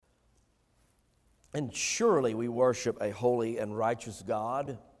And surely we worship a holy and righteous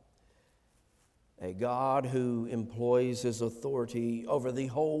God, a God who employs His authority over the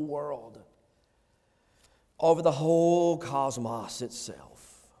whole world, over the whole cosmos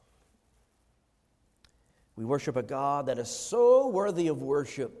itself. We worship a God that is so worthy of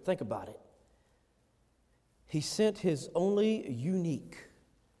worship. Think about it. He sent His only unique,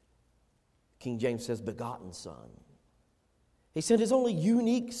 King James says, begotten Son. He sent His only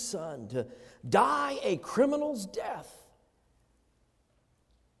unique Son to die a criminal's death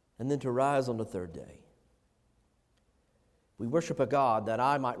and then to rise on the third day. We worship a God that,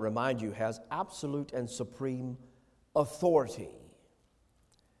 I might remind you, has absolute and supreme authority.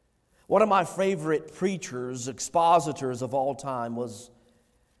 One of my favorite preachers, expositors of all time was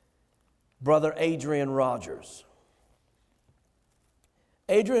Brother Adrian Rogers.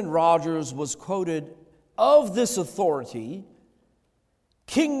 Adrian Rogers was quoted of this authority,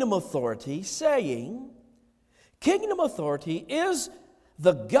 kingdom authority, saying, kingdom authority is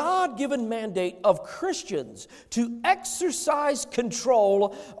the God-given mandate of Christians to exercise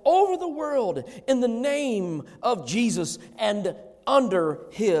control over the world in the name of Jesus and under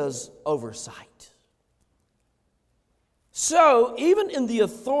His oversight. So, even in the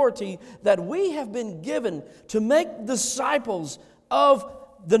authority that we have been given to make disciples of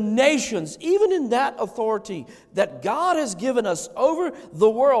the nations, even in that authority that God has given us over the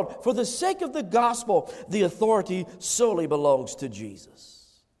world for the sake of the gospel, the authority solely belongs to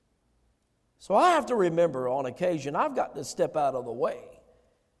Jesus. So I have to remember on occasion, I've got to step out of the way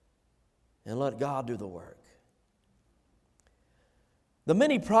and let God do the work. The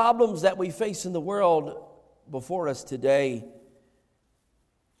many problems that we face in the world before us today,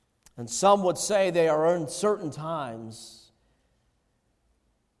 and some would say they are uncertain times.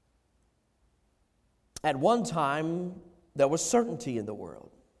 At one time, there was certainty in the world.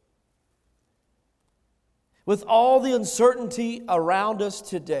 With all the uncertainty around us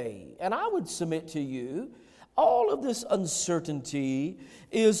today, and I would submit to you, all of this uncertainty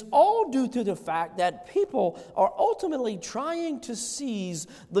is all due to the fact that people are ultimately trying to seize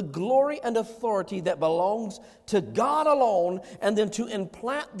the glory and authority that belongs to God alone and then to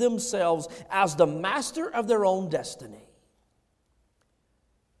implant themselves as the master of their own destiny.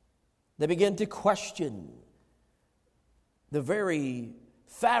 They begin to question the very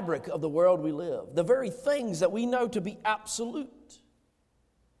fabric of the world we live, the very things that we know to be absolute,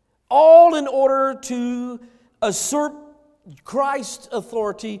 all in order to assert Christ's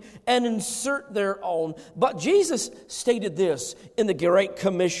authority and insert their own. But Jesus stated this in the Great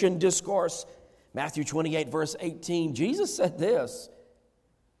Commission discourse, Matthew 28, verse 18. Jesus said this.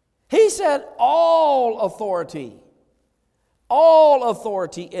 He said, all authority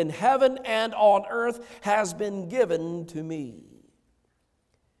in heaven and on earth has been given to me.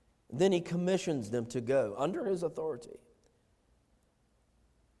 Then He commissions them to go under His authority.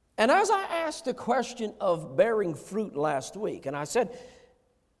 And as I asked the question of bearing fruit last week, and I said,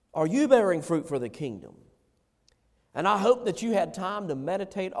 are you bearing fruit for the kingdom? And I hope that you had time to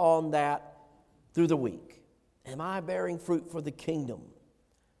meditate on that through the week. Am I bearing fruit for the kingdom?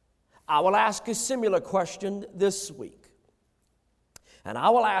 I will ask a similar question this week. And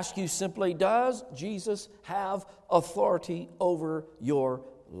I will ask you simply, does Jesus have authority over your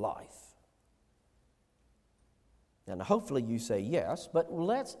life? And hopefully you say yes, but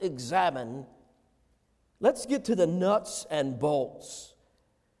let's get to the nuts and bolts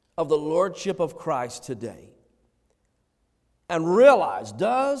of the Lordship of Christ today. And realize,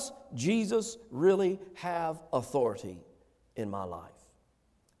 does Jesus really have authority in my life?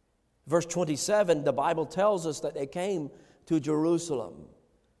 Verse 27, the Bible tells us that they came to Jerusalem,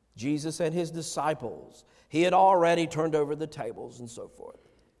 Jesus and His disciples. He had already turned over the tables and so forth.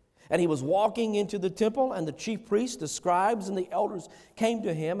 And He was walking into the temple, and the chief priests, the scribes, and the elders came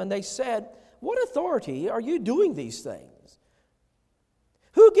to Him, and they said, what authority are you doing these things?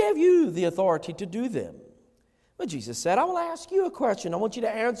 Who gave you the authority to do them? Well, Jesus said, I will ask you a question. I want you to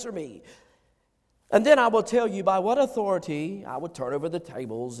answer me. And then I will tell you by what authority I would turn over the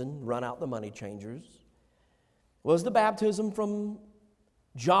tables and run out the money changers. Was the baptism from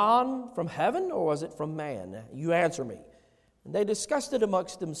John from heaven, or was it from man? You answer me. And they discussed it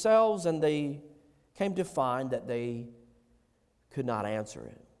amongst themselves, and they came to find that they could not answer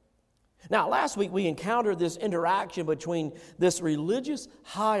it. Now, last week we encountered this interaction between this religious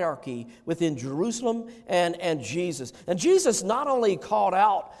hierarchy within Jerusalem and Jesus. And Jesus not only called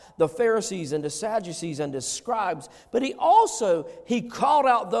out the Pharisees and the Sadducees and the scribes, but he called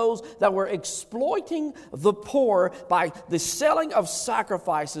out those that were exploiting the poor by the selling of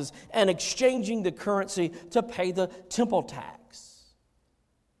sacrifices and exchanging the currency to pay the temple tax.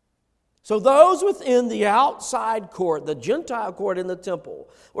 So those within the outside court, the Gentile court in the temple,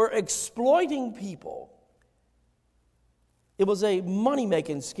 were exploiting people. It was a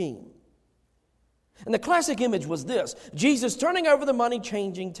money-making scheme. And the classic image was this: Jesus turning over the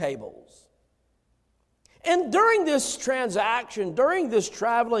money-changing tables. And during this transaction, during this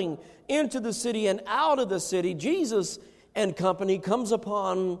traveling into the city and out of the city, Jesus and company comes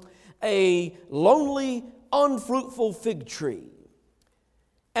upon a lonely, unfruitful fig tree.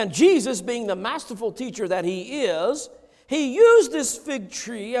 And Jesus, being the masterful teacher that he is, he used this fig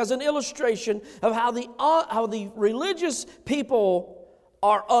tree as an illustration of how the religious people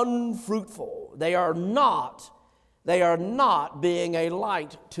are unfruitful. They are not being a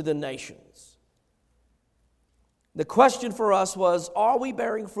light to the nations. The question for us was, are we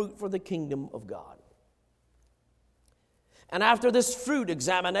bearing fruit for the kingdom of God? And after this fruit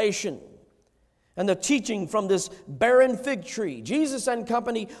examination and the teaching from this barren fig tree, Jesus and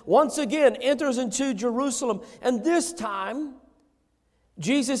company once again enters into Jerusalem. And this time,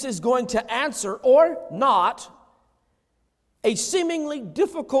 Jesus is going to answer, or not, a seemingly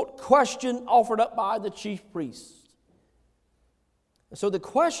difficult question offered up by the chief priest. So the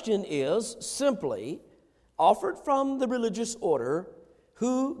question is simply offered from the religious order: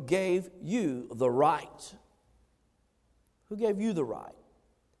 who gave you the right? Who gave you the right?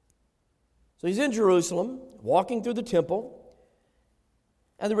 So he's in Jerusalem, walking through the temple,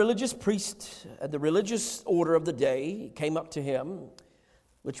 and the religious priest, the religious order of the day came up to him,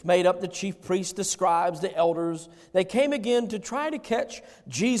 which made up the chief priests, the scribes, the elders. They came again to try to catch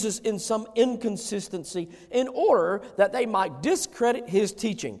Jesus in some inconsistency in order that they might discredit his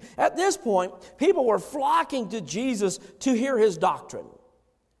teaching. At this point, people were flocking to Jesus to hear his doctrine.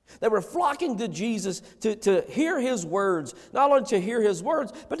 They were flocking to Jesus to hear his words, not only to hear his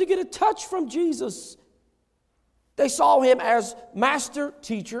words, but to get a touch from Jesus. They saw him as master,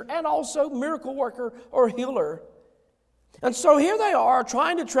 teacher, and also miracle worker or healer. And so here they are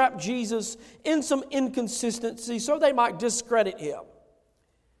trying to trap Jesus in some inconsistency so they might discredit him.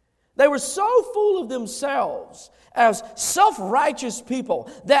 They were so full of themselves as self-righteous people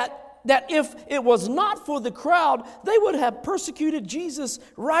that if it was not for the crowd, they would have persecuted Jesus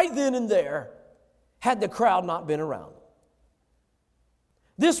right then and there had the crowd not been around.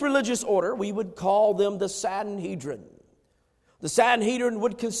 This religious order, we would call them the Sanhedrin. The Sanhedrin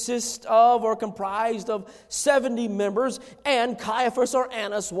would consist of or comprised of 70 members, and Caiaphas or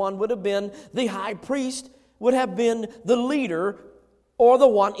Annas, one would have been the high priest, would have been the leader or the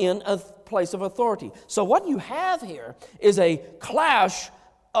one in a place of authority. So what you have here is a clash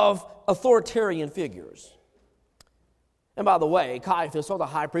of authoritarian figures. And by the way, Caiaphas, or the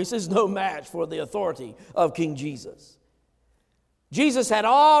high priest, is no match for the authority of King Jesus. Jesus had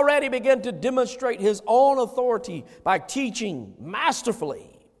already begun to demonstrate his own authority by teaching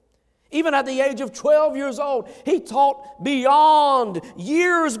masterfully. Even at the age of 12 years old, he taught beyond,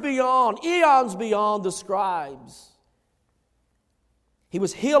 years beyond, eons beyond the scribes. He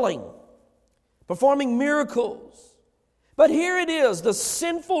was healing, performing miracles. But here it is, the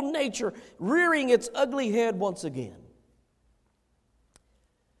sinful nature rearing its ugly head once again.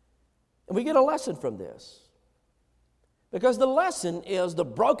 And we get a lesson from this. Because the lesson is the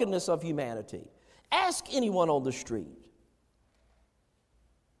brokenness of humanity. Ask anyone on the street,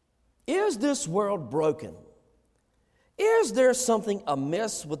 is this world broken? Is there something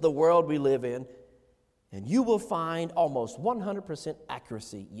amiss with the world we live in? And you will find almost 100%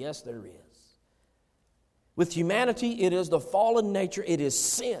 accuracy, yes, there is. With humanity, it is the fallen nature, it is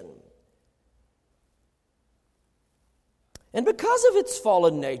sin. And because of its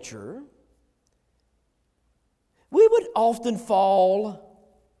fallen nature, we would often fall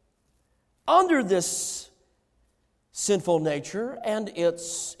under this sinful nature and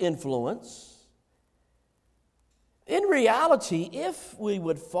its influence. In reality, if we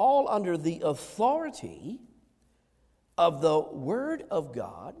would fall under the authority of the Word of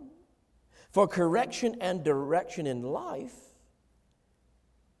God for correction and direction in life,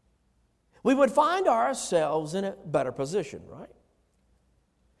 we would find ourselves in a better position, right?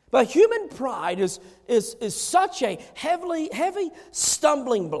 But human pride is such a heavy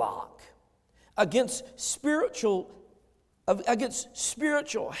stumbling block against spiritual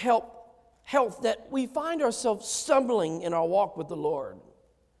health that we find ourselves stumbling in our walk with the Lord.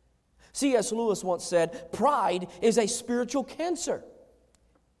 C.S. Lewis once said, pride is a spiritual cancer.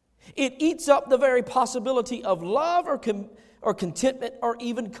 It eats up the very possibility of love or contentment or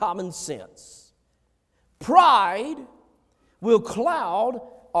even common sense. Pride will cloud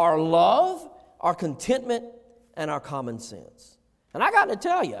our love, our contentment, and our common sense. And I got to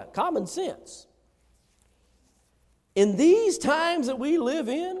tell you, common sense in these times that we live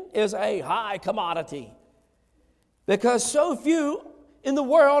in is a high commodity because so few in the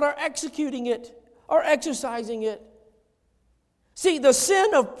world are executing it or exercising it. See, the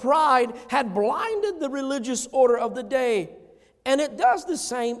sin of pride had blinded the religious order of the day, and it does the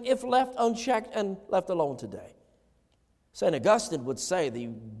same if left unchecked and left alone today. St. Augustine would say the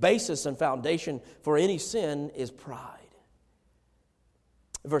basis and foundation for any sin is pride.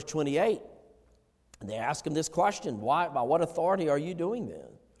 Verse 28, they ask him this question, why, by what authority are you doing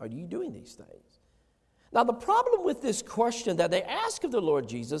this? Are you doing these things? Now, the problem with this question that they ask of the Lord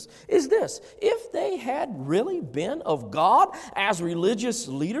Jesus is this. If they had really been of God as religious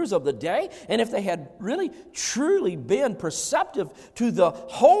leaders of the day, and if they had really, truly been perceptive to the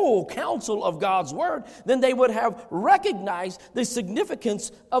whole counsel of God's Word, then they would have recognized the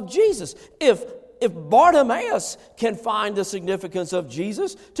significance of Jesus. If Bartimaeus can find the significance of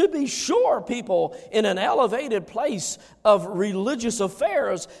Jesus, to be sure people in an elevated place of religious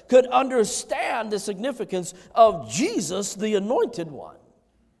affairs could understand the significance of Jesus, the Anointed One.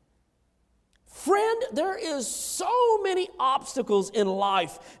 Friend, there is so many obstacles in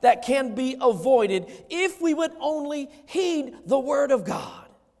life that can be avoided if we would only heed the Word of God.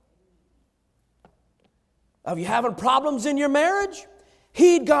 Are you having problems in your marriage?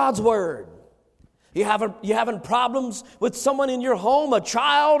 Heed God's Word. You having problems with someone in your home, a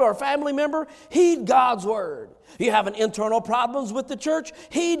child or a family member? Heed God's Word. You having internal problems with the church?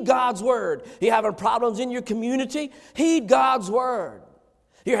 Heed God's Word. You having problems in your community? Heed God's Word.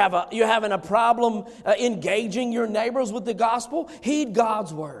 You're having a problem engaging your neighbors with the gospel? Heed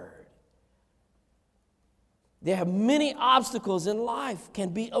God's Word. There are many obstacles in life can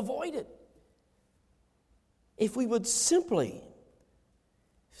be avoided if we would simply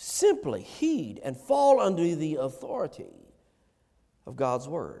heed and fall under the authority of God's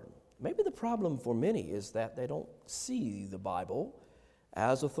Word. Maybe the problem for many is that they don't see the Bible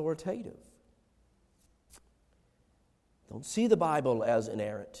as authoritative. Don't see the Bible as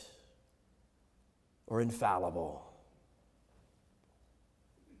inerrant or infallible.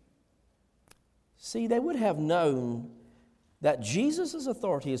 See, they would have known that Jesus'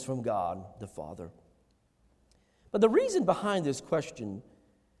 authority is from God the Father. But the reason behind this question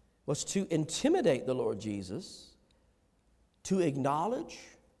was to intimidate the Lord Jesus, to acknowledge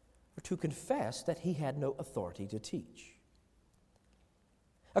or to confess that he had no authority to teach.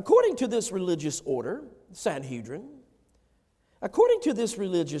 According to this religious order, Sanhedrin, according to this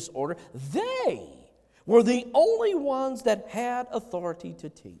religious order, they were the only ones that had authority to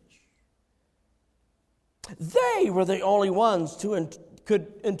teach. They were the only ones who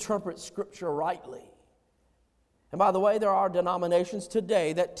could interpret Scripture rightly. And by the way, there are denominations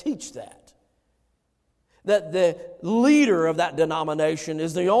today that teach that the leader of that denomination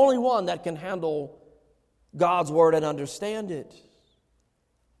is the only one that can handle God's Word and understand it.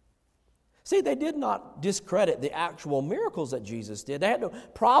 See, they did not discredit the actual miracles that Jesus did. They had no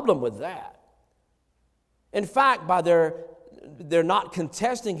problem with that. In fact, by their not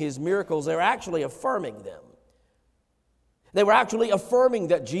contesting his miracles, they're actually affirming them. They were actually affirming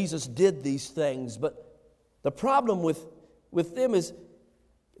that Jesus did these things, but the problem with them is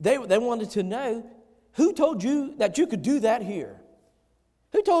they wanted to know, who told you that you could do that here?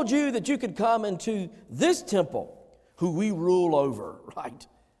 Who told you that you could come into this temple, who we rule over, right?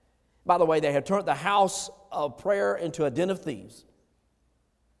 By the way, they had turned the house of prayer into a den of thieves.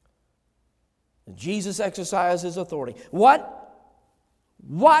 And Jesus exercised his authority. What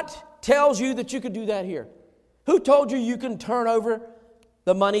tells you that you could do that here? Who told you you can turn over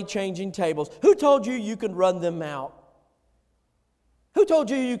the money-changing tables? Who told you you can run them out? Who told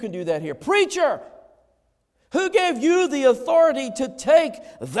you you can do that here? Preacher! Who gave you the authority to take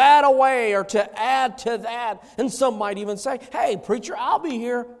that away or to add to that? And some might even say, hey, preacher, I'll be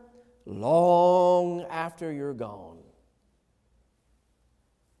here long after you're gone.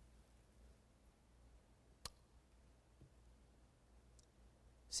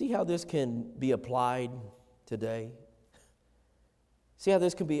 See how this can be applied today? See how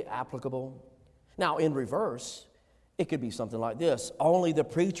this can be applicable? Now, in reverse, it could be something like this. Only the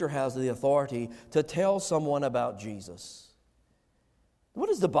preacher has the authority to tell someone about Jesus. What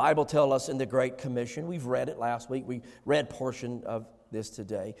does the Bible tell us in the Great Commission? We've read it last week. We read a portion of this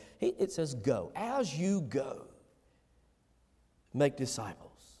today. It says, go. As you go, make disciples.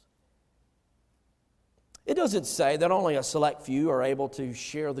 It doesn't say that only a select few are able to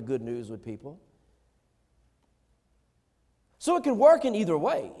share the good news with people. So it can work in either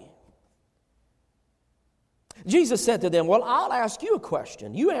way. Jesus said to them, well, I'll ask you a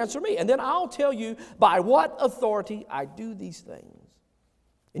question. You answer me, and then I'll tell you by what authority I do these things.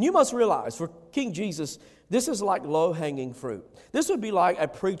 And you must realize, for King Jesus, this is like low-hanging fruit. This would be like a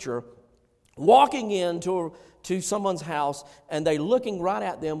preacher walking into someone's house and they looking right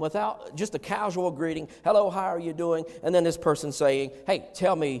at them without just a casual greeting. Hello, how are you doing? And then this person saying, hey,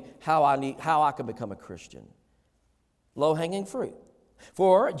 tell me how I can become a Christian. Low-hanging fruit.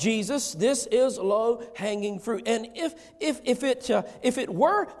 For Jesus, this is low-hanging fruit. And if it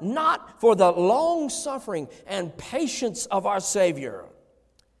were not for the long-suffering and patience of our Savior,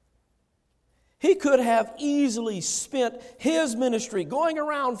 He could have easily spent His ministry going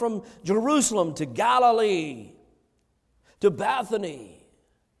around from Jerusalem to Galilee, to Bethany,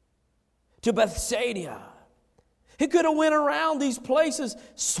 to Bethsaida. He could have went around these places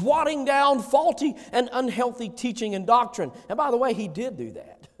swatting down faulty and unhealthy teaching and doctrine. And by the way, He did do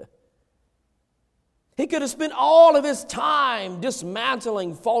that. He could have spent all of His time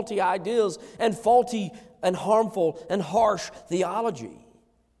dismantling faulty ideas and faulty and harmful and harsh theology.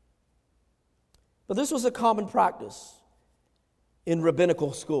 But this was a common practice in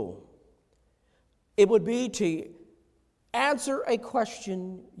rabbinical school. It would be to answer a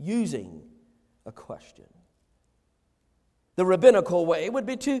question using a question. The rabbinical way would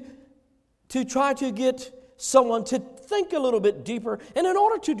be to try to get someone to think a little bit deeper. And in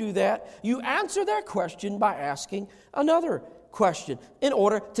order to do that, you answer their question by asking another question in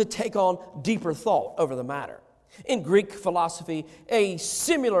order to take on deeper thought over the matter. In Greek philosophy, a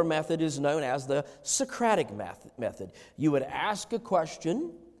similar method is known as the Socratic method. You would ask a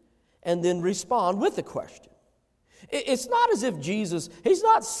question and then respond with the question. It's not as if Jesus, He's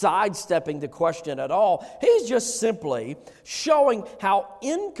not sidestepping the question at all. He's just simply showing how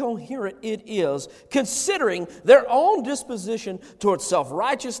incoherent it is, considering their own disposition towards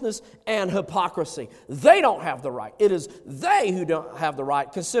self-righteousness and hypocrisy. They don't have the right. It is they who don't have the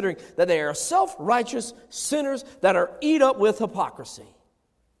right, considering that they are self-righteous sinners that are eat up with hypocrisy.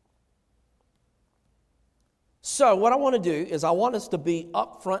 So what I want to do is I want us to be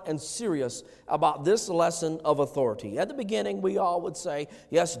upfront and serious about this lesson of authority. At the beginning, we all would say,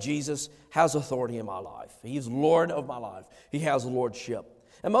 yes, Jesus has authority in my life. He's Lord of my life. He has lordship.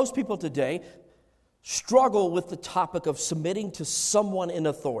 And most people today struggle with the topic of submitting to someone in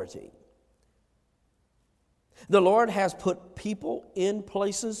authority. The Lord has put people in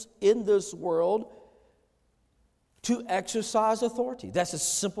places in this world to exercise authority. That's as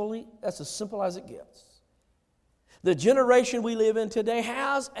simple as it gets. The generation we live in today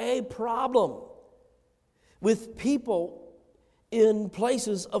has a problem with people in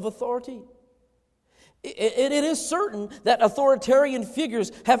places of authority. It is certain that authoritarian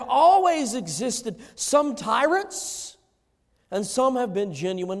figures have always existed. Some tyrants, and some have been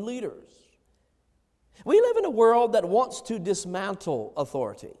genuine leaders. We live in a world that wants to dismantle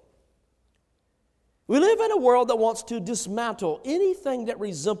authority. We live in a world that wants to dismantle anything that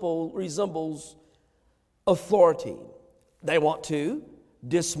resembles authority. They want to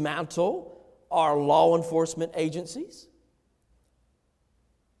dismantle our law enforcement agencies.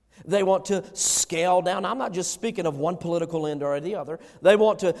 They want to scale down. I'm not just speaking of one political end or the other. They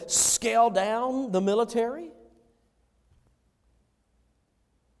want to scale down the military.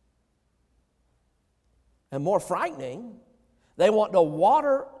 And more frightening, they want to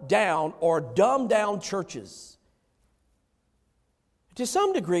water down or dumb down churches. To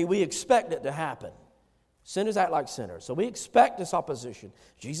some degree, we expect it to happen. Sinners act like sinners. So we expect this opposition.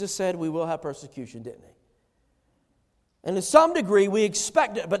 Jesus said we will have persecution, didn't He? And to some degree we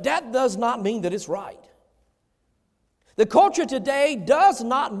expect it, but that does not mean that it's right. The culture today does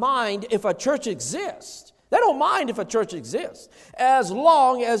not mind if a church exists. They don't mind if a church exists, as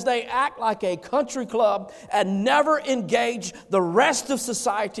long as they act like a country club and never engage the rest of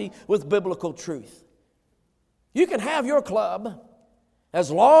society with biblical truth. You can have your club as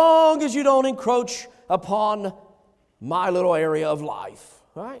long as you don't encroach upon my little area of life,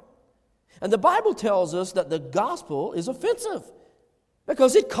 right? And the Bible tells us that the gospel is offensive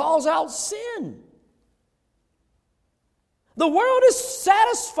because it calls out sin. The world is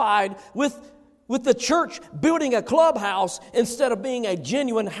satisfied with the church building a clubhouse instead of being a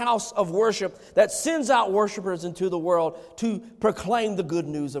genuine house of worship that sends out worshipers into the world to proclaim the good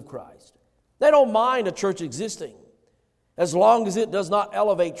news of Christ. They don't mind a church existing as long as it does not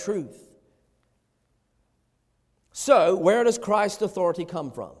elevate truth. So, where does Christ's authority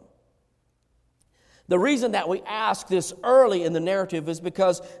come from? The reason that we ask this early in the narrative is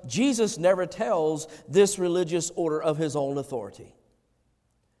because Jesus never tells this religious order of His own authority.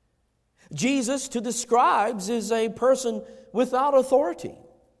 Jesus, to the scribes, is a person without authority.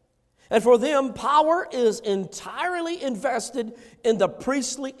 And for them, power is entirely invested in the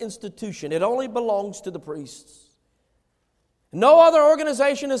priestly institution. It only belongs to the priests. No other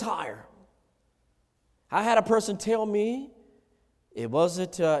organization is higher. I had a person tell me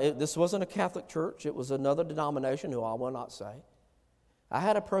this wasn't a Catholic church. It was another denomination who I will not say. I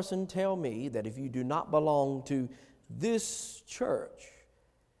had a person tell me that if you do not belong to this church,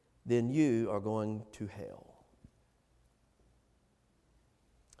 then you are going to hell.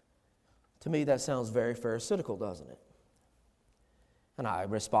 To me, that sounds very pharisaical, doesn't it? And I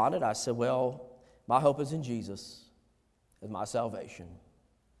responded, I said, well, my hope is in Jesus as my salvation.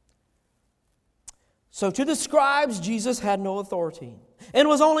 So to the scribes, Jesus had no authority. And it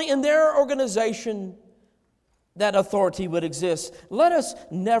was only in their organization that authority would exist. Let us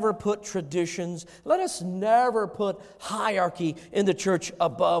never put traditions, let us never put hierarchy in the church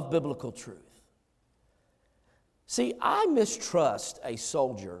above biblical truth. See, I mistrust a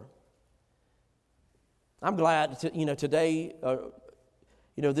soldier. I'm glad, today,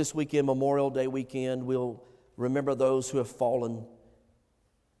 this weekend, Memorial Day weekend, we'll remember those who have fallen.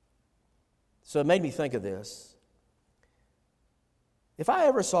 So it made me think of this. If I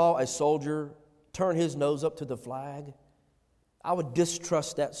ever saw a soldier turn his nose up to the flag, I would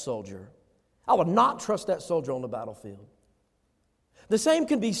distrust that soldier. I would not trust that soldier on the battlefield. The same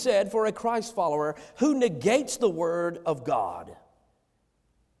can be said for a Christ follower who negates the Word of God.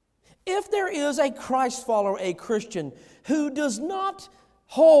 If there is a Christ follower, a Christian, who does not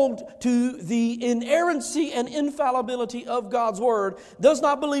hold to the inerrancy and infallibility of God's Word, does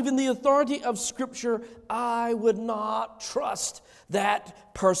not believe in the authority of Scripture, I would not trust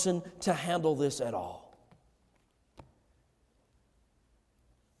that person to handle this at all.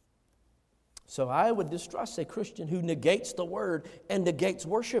 So I would distrust a Christian who negates the Word and negates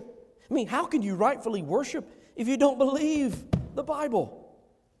worship. I mean, how can you rightfully worship if you don't believe the Bible?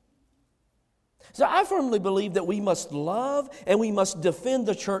 So I firmly believe that we must love and we must defend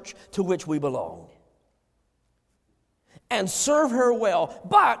the church to which we belong and serve her well.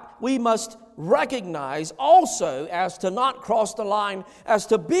 But we must recognize also, as to not cross the line, as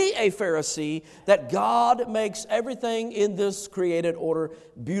to be a Pharisee, that God makes everything in this created order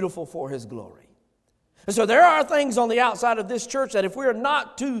beautiful for His glory. And so there are things on the outside of this church that if we're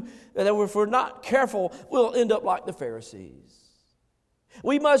not careful, we'll end up like the Pharisees.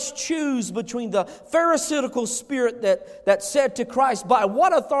 We must choose between the pharisaical spirit that said to Christ, by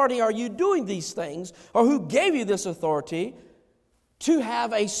what authority are you doing these things, or who gave you this authority, to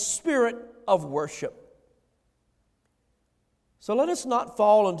have a spirit of worship. So let us not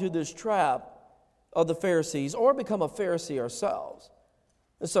fall into this trap of the Pharisees or become a Pharisee ourselves.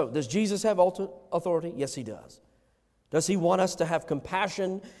 And so, does Jesus have ultimate authority? Yes, He does. Does He want us to have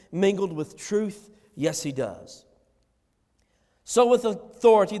compassion mingled with truth? Yes, He does. So with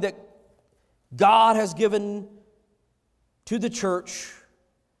authority that God has given to the church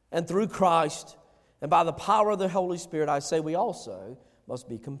and through Christ and by the power of the Holy Spirit, I say we also must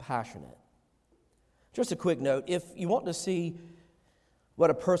be compassionate. Just a quick note, if you want to see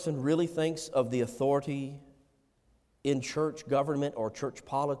what a person really thinks of the authority in church government or church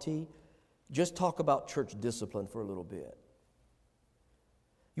polity, just talk about church discipline for a little bit.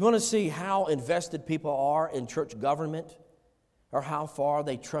 You want to see how invested people are in church government, or how far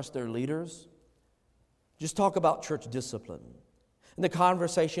they trust their leaders? Just talk about church discipline. And the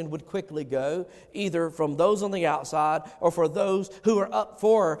conversation would quickly go either from those on the outside or for those who are up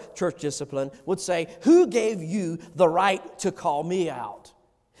for church discipline would say, who gave you the right to call me out?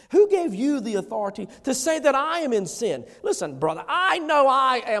 Who gave you the authority to say that I am in sin? Listen, brother, I know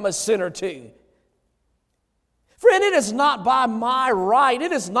I am a sinner too. Friend, it is not by my right,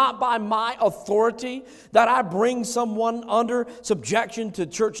 it is not by my authority that I bring someone under subjection to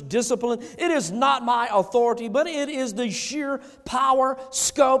church discipline. It is not my authority, but it is the sheer power,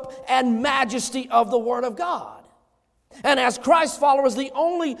 scope, and majesty of the Word of God. And as Christ followers, the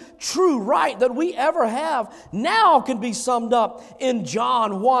only true right that we ever have now can be summed up in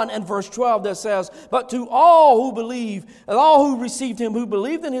John 1 and verse 12 that says, but to all who believe and all who received Him, who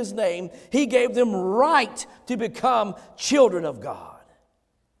believed in His name, He gave them right to become children of God.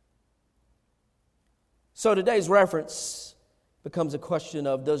 So today's reference becomes a question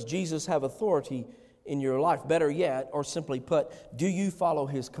of, does Jesus have authority in your life? Better yet, or simply put, do you follow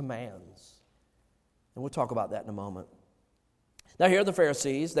His commands? And we'll talk about that in a moment. Now here are the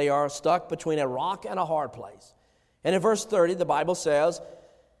Pharisees. They are stuck between a rock and a hard place. And in verse 30, the Bible says,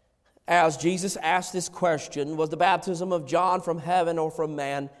 as Jesus asked this question, was the baptism of John from heaven or from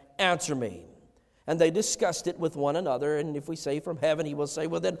man? Answer me. And they discussed it with one another. And if we say from heaven, he will say,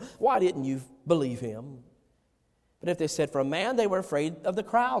 well then, why didn't you believe him? But if they said from man, they were afraid of the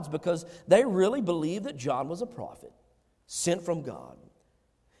crowds because they really believed that John was a prophet sent from God.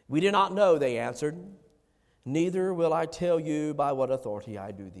 We do not know, they answered. neither will I tell you by what authority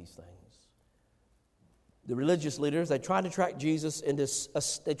I do these things. The religious leaders, they tried to track Jesus into,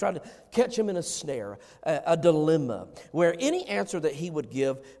 they tried to catch him in a snare, a dilemma, where any answer that he would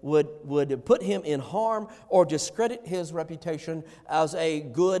give would put him in harm or discredit his reputation as a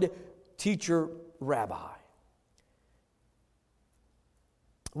good teacher rabbi.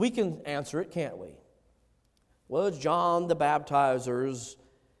 We can answer it, can't we? Was John the Baptizer's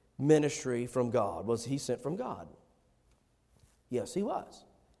ministry from God? Was he sent from God? Yes, he was.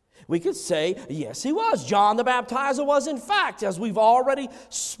 We could say, yes, he was. John the Baptizer was, in fact, as we've already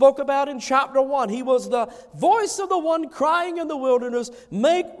spoke about in chapter 1, he was the voice of the one crying in the wilderness,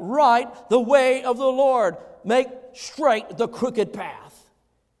 make right the way of the Lord, make straight the crooked path.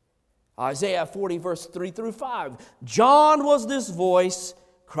 Isaiah 40, verse 3 through 5. John was this voice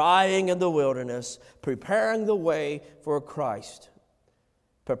crying in the wilderness, preparing the way for Christ.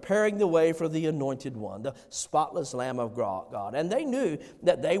 Preparing the way for the anointed one, the spotless Lamb of God. And they knew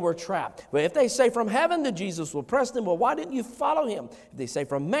that they were trapped. But if they say from heaven, then Jesus will press them. Well, why didn't you follow him? If they say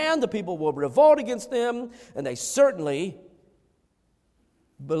from man, the people will revolt against them. And they certainly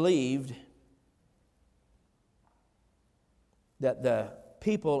believed that the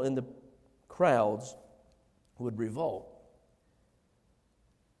people in the crowds would revolt.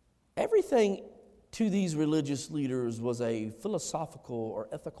 Everything to these religious leaders was a philosophical or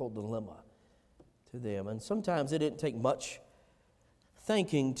ethical dilemma to them. And sometimes it didn't take much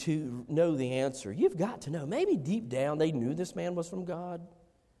thinking to know the answer. You've got to know. Maybe deep down they knew this man was from God.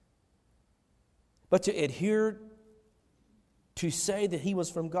 But to adhere, to say that he was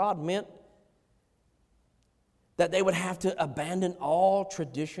from God meant that they would have to abandon all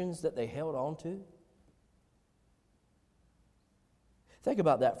traditions that they held on to. Think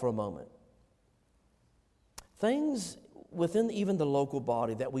about that for a moment. Things within even the local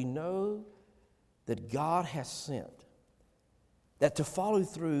body that we know that God has sent, that to follow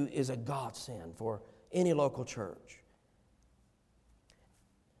through is a godsend for any local church.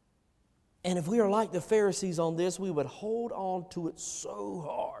 And if we are like the Pharisees on this, we would hold on to it so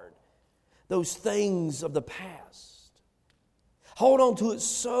hard. Those things of the past. Hold on to it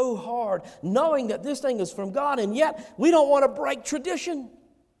so hard, knowing that this thing is from God, and yet we don't want to break tradition.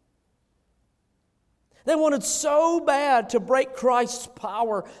 They wanted so bad to break Christ's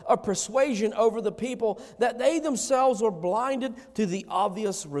power of persuasion over the people that they themselves were blinded to the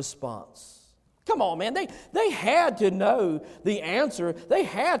obvious response. Come on, man. They had to know the answer. They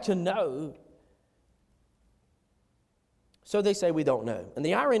had to know. So they say we don't know. And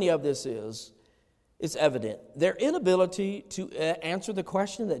the irony of this is, it's evident. Their inability to answer the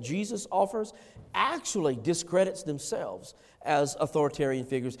question that Jesus offers actually discredits themselves as authoritarian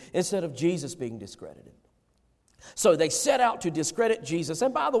figures instead of Jesus being discredited. So they set out to discredit Jesus.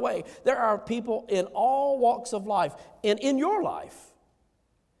 And by the way, there are people in all walks of life, and in your life,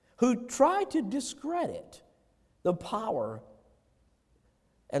 who try to discredit the power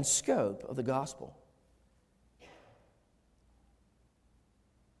and scope of the gospel.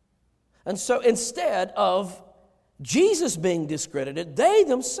 And so instead of Jesus being discredited, they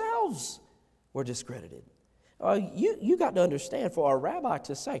themselves were discredited. You got to understand, for a rabbi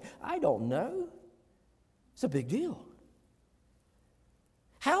to say, I don't know, it's a big deal.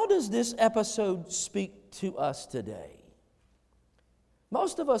 How does this episode speak to us today?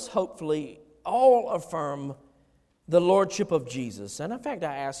 Most of us, hopefully, all affirm the lordship of Jesus. And in fact,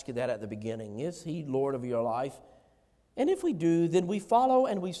 I asked you that at the beginning. Is he Lord of your life? And if we do, then we follow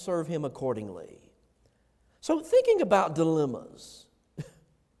and we serve him accordingly. So thinking about dilemmas,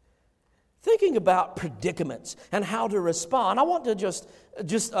 thinking about predicaments and how to respond, I want to just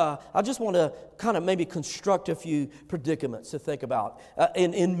want to kind of maybe construct a few predicaments to think about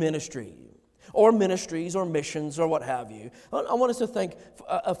in ministry or ministries or missions or what have you. I want us to think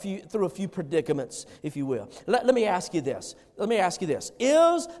through a few predicaments, if you will. Let me ask you this.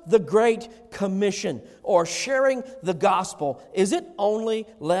 Is the Great Commission or sharing the gospel, is it only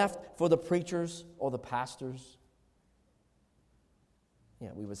left for the preachers or the pastors? Yeah,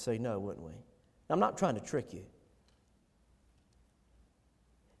 we would say no, wouldn't we? I'm not trying to trick you.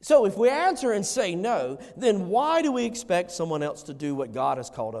 So if we answer and say no, then why do we expect someone else to do what God has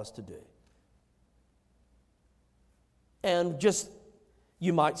called us to do? And just,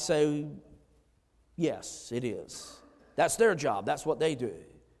 you might say, yes, it is. That's their job. That's what they do.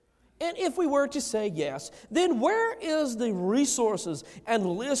 And if we were to say yes, then where is the resources and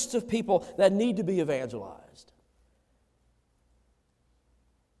list of people that need to be evangelized?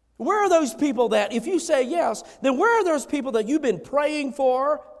 Where are those people that, if you say yes, then where are those people that you've been praying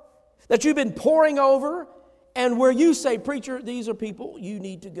for, that you've been poring over, and where you say, preacher, these are people you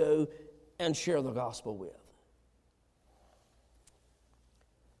need to go and share the gospel with?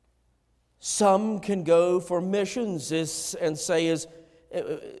 Some can go for missions and say,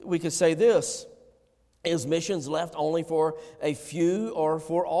 we could say this, is missions left only for a few or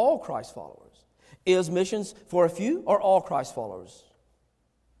for all Christ followers? Is missions for a few or all Christ followers?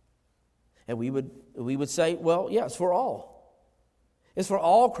 And we would say, well, yeah, it's for all. It's for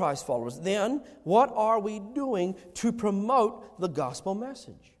all Christ followers. Then what are we doing to promote the gospel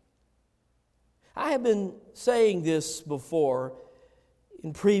message? I have been saying this before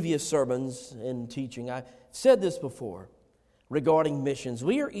in previous sermons and teaching. I said this before regarding missions.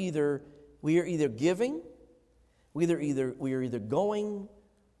 We are either giving, we are either going,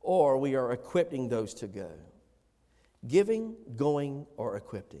 or we are equipping those to go. Giving, going, or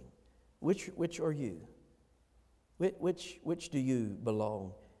equipping. Which are you? Which do you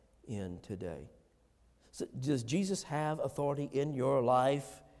belong in today? So does Jesus have authority in your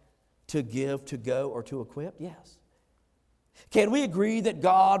life to give, to go, or to equip? Yes. Can we agree that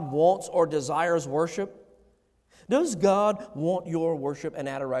God wants or desires worship? Does God want your worship and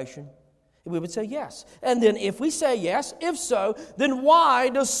adoration? We would say yes. And then if we say yes, if so, then why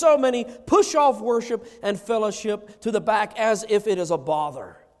does so many push off worship and fellowship to the back as if it is a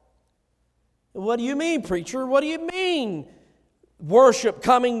bother? What do you mean, preacher? What do you mean worship,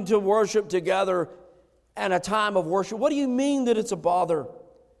 coming to worship together and a time of worship? What do you mean that it's a bother?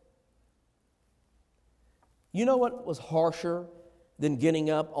 You know what was harsher than getting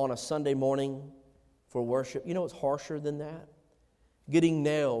up on a Sunday morning for worship? You know what's harsher than that? Getting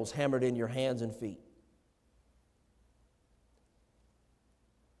nails hammered in your hands and feet.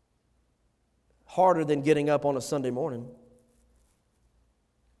 Harder than getting up on a Sunday morning.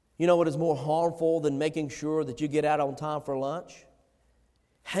 You know what is more harmful than making sure that you get out on time for lunch?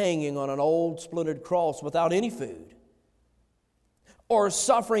 Hanging on an old splintered cross without any food. Or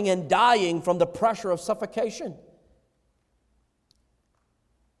suffering and dying from the pressure of suffocation.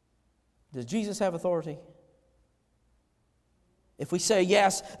 Does Jesus have authority? If we say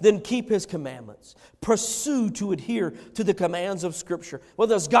yes, then keep His commandments. Pursue to adhere to the commands of Scripture. Well,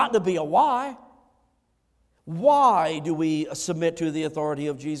 there's got to be a why. Why do we submit to the authority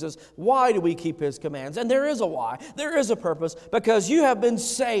of Jesus? Why do we keep His commands? And there is a why. There is a purpose. Because you have been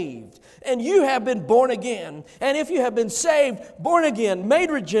saved. And you have been born again. And if you have been saved, born again,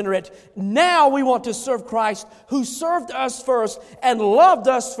 made regenerate, now we want to serve Christ, who served us first and loved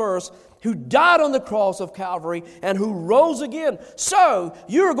us first, who died on the cross of Calvary and who rose again. So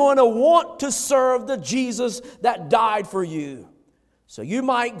you're going to want to serve the Jesus that died for you. So you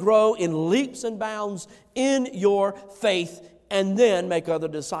might grow in leaps and bounds in your faith and then make other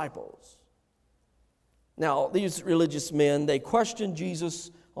disciples. Now, these religious men, they questioned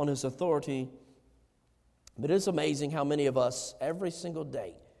Jesus on His authority. But it's amazing how many of us, every single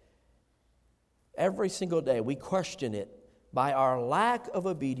day, we question it by our lack of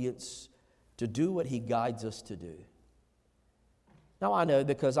obedience to do what He guides us to do. Now, I know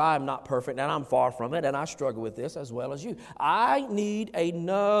because I am not perfect and I'm far from it and I struggle with this as well as you. I need a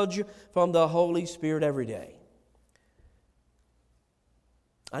nudge from the Holy Spirit every day.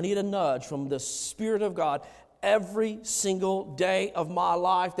 I need a nudge from the Spirit of God every single day of my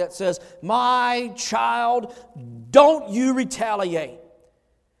life that says, my child, don't you retaliate.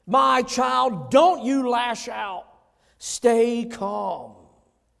 My child, don't you lash out. Stay calm.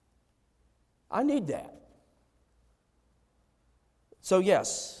 I need that. So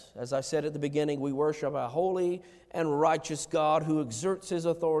yes, as I said at the beginning, we worship a holy and righteous God who exerts His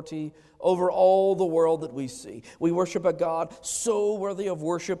authority over all the world that we see. We worship a God so worthy of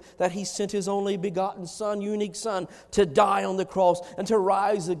worship that He sent His only begotten Son, unique Son, to die on the cross and to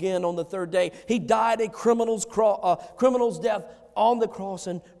rise again on the third day. He died a criminal's death on the cross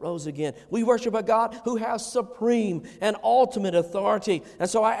and rose again. We worship a God who has supreme and ultimate authority. And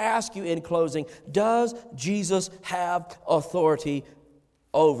so I ask you in closing, does Jesus have authority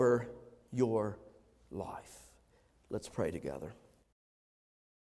over your life? Let's pray together.